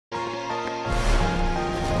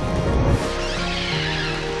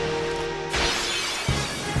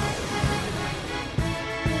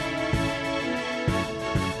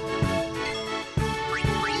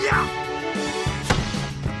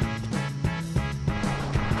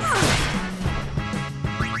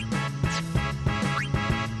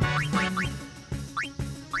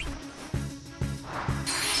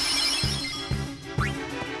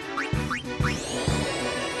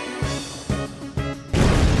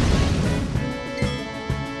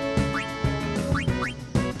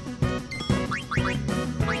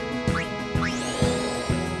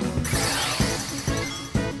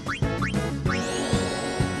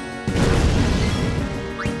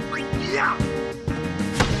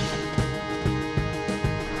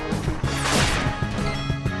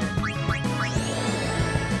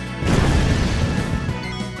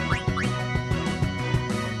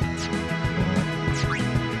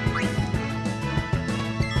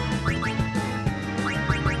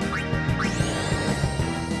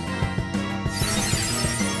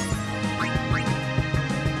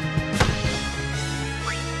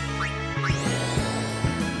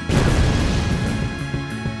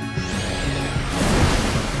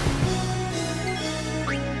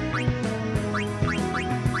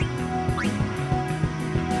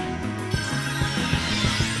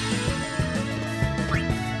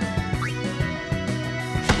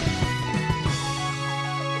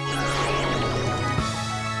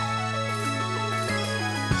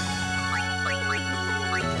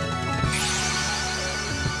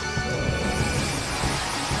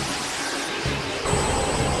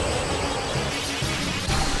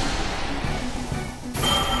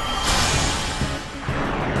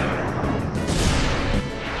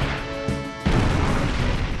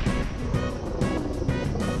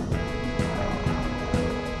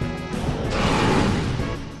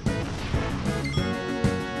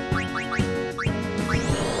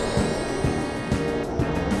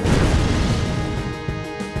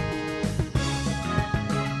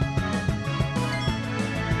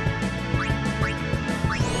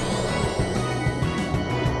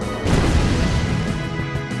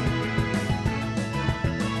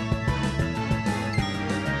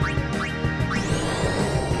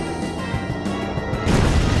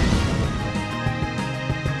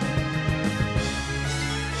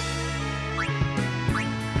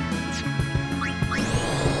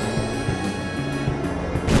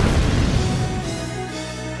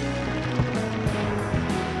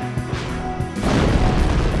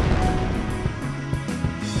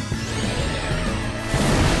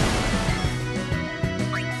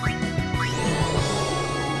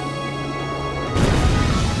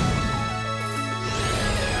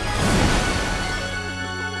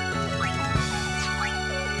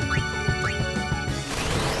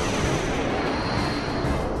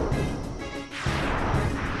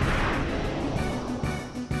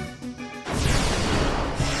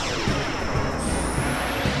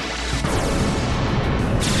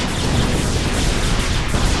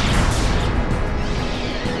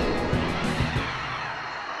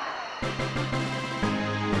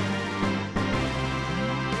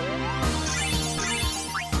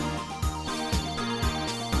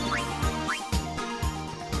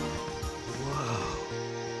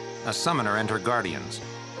a summoner and her guardians.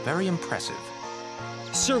 Very impressive.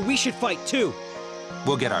 Sir, we should fight too.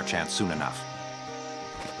 We'll get our chance soon enough.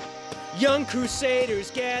 Young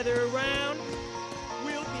Crusaders, gather around.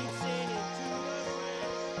 We'll be singing to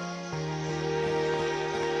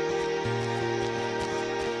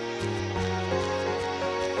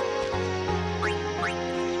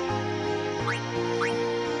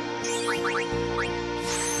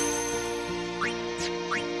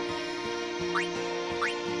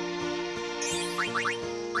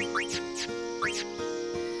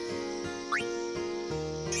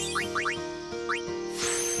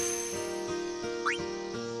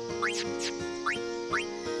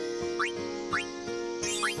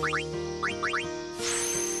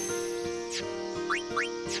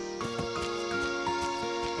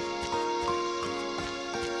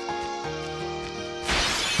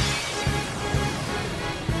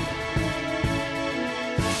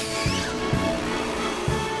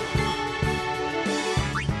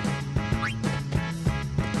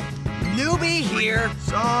Newbie here.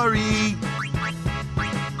 Sorry.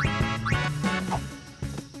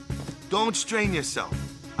 Don't strain yourself.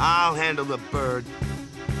 I'll handle the bird.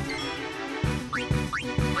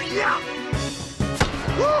 Yeah.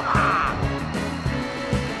 Woo-ha!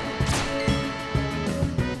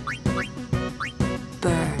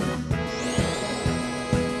 Burn.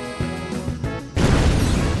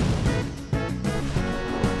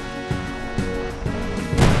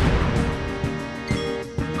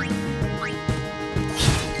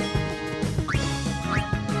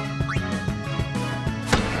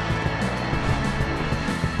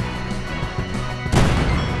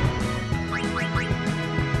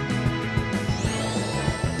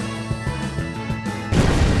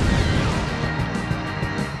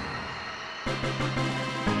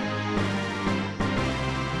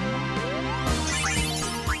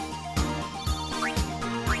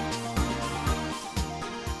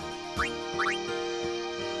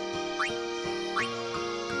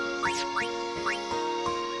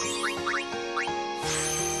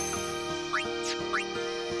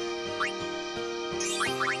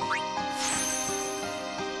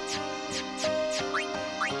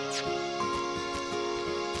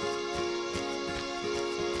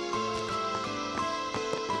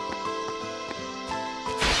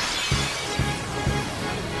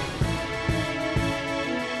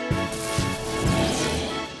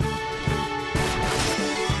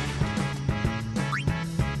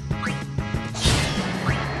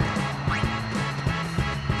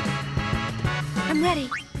 I'm ready.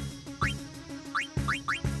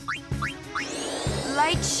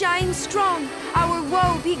 Light shines strong, our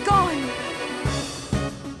woe be gone.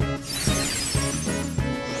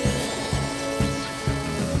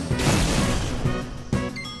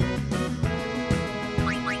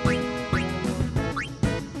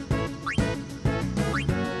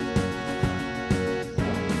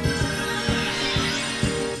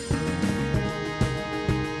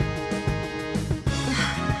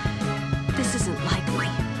 This isn't likely.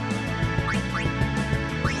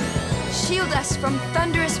 Shield us from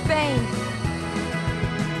thunderous bane.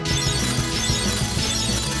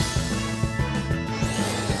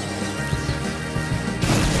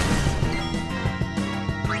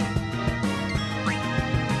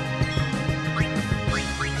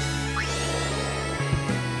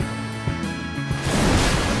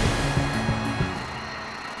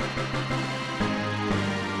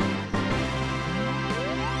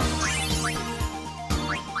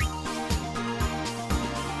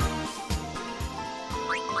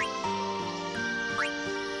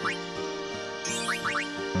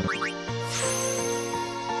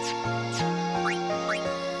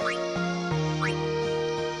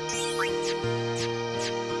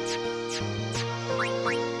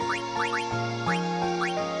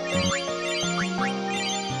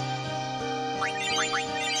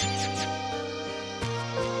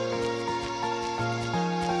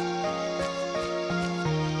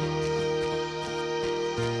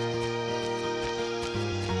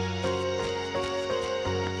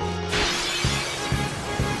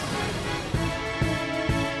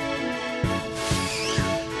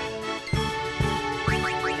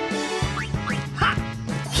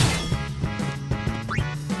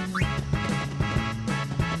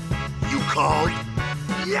 Called?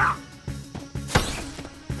 Yeah!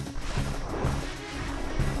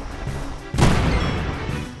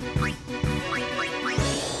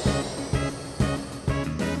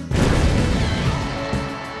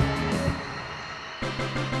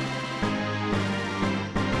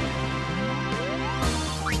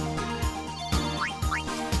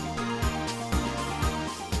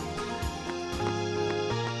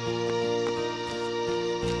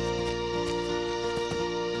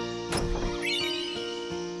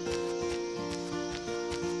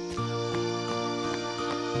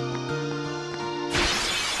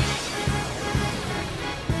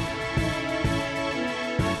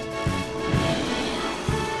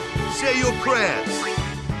 say your prayers.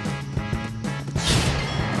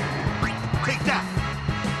 Take that.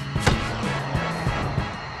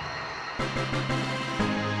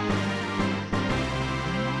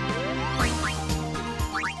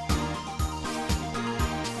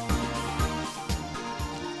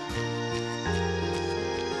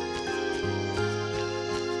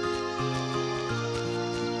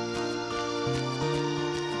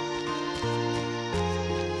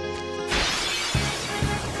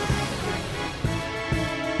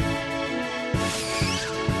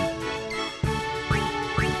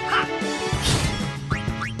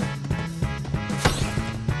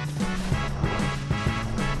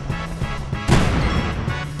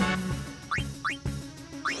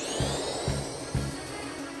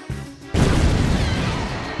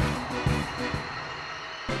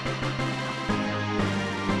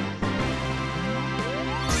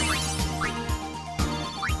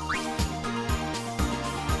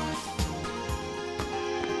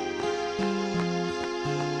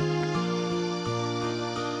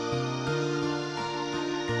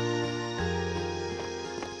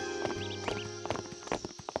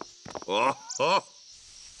 Oh,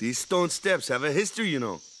 these stone steps have a history, you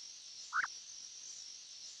know.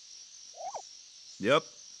 Yep,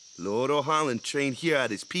 Lord O'Holland trained here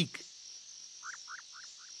at his peak.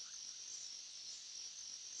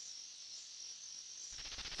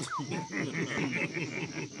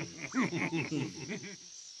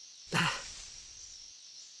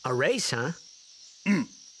 A race, huh?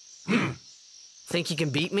 Think you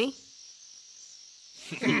can beat me?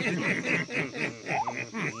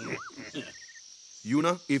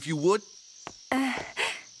 Yuna, if you would. Ready?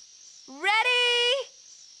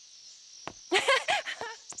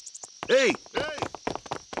 Hey!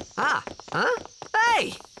 Ah, huh?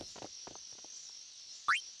 Hey!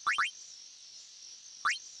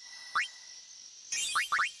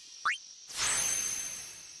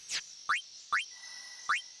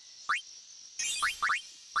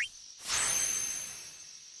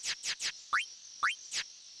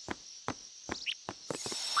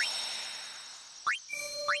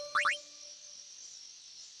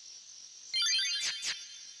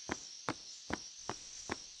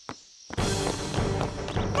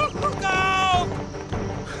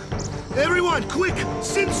 Everyone, quick!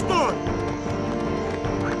 Sinspawn!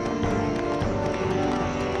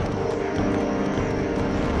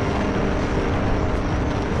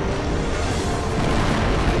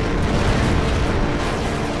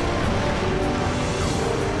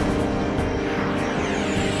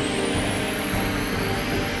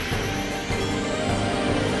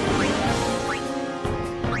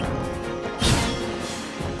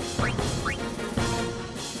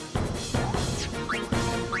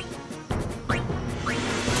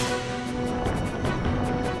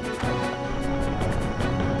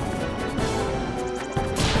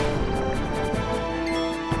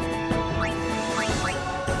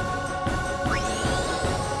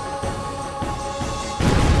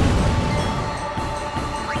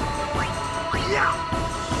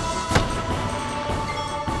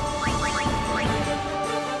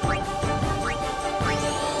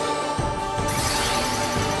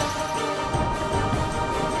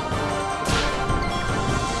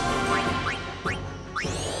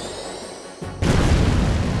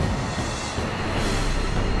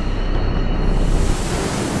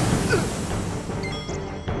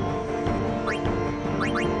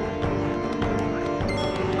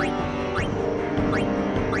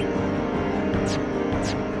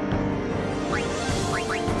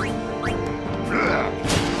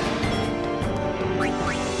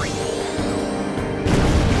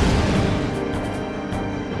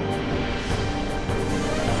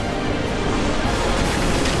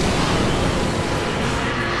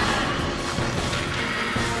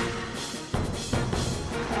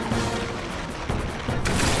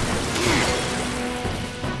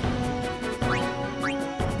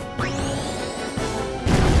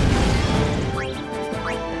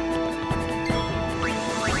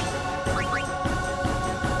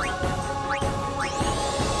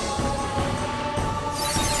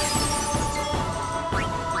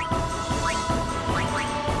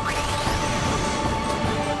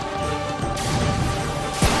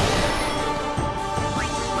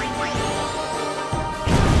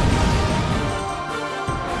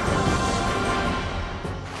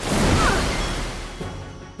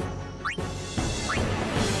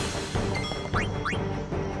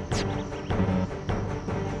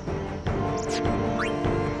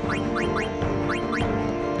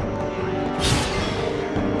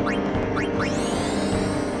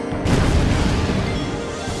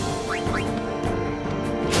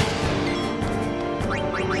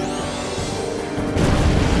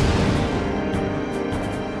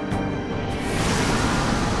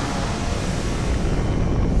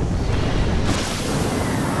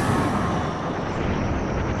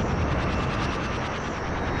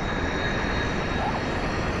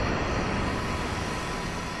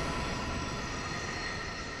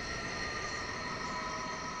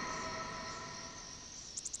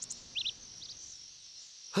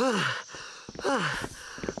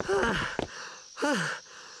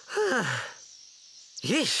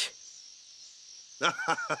 Yeesh.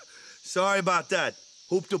 Sorry about that.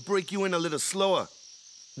 Hope to break you in a little slower.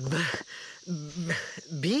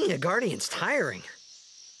 Being a guardian's tiring.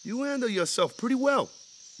 You handle yourself pretty well.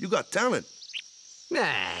 You got talent.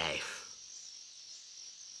 Hey.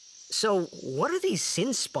 So, what are these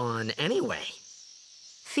Sinspawn anyway?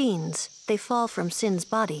 Fiends. They fall from Sin's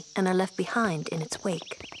body and are left behind in its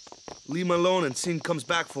wake. Leave him alone and Sin comes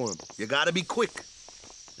back for him. You gotta be quick.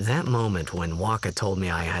 That moment when Waka told me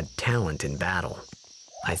I had talent in battle,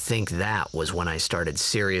 I think that was when I started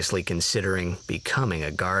seriously considering becoming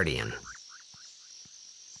a guardian.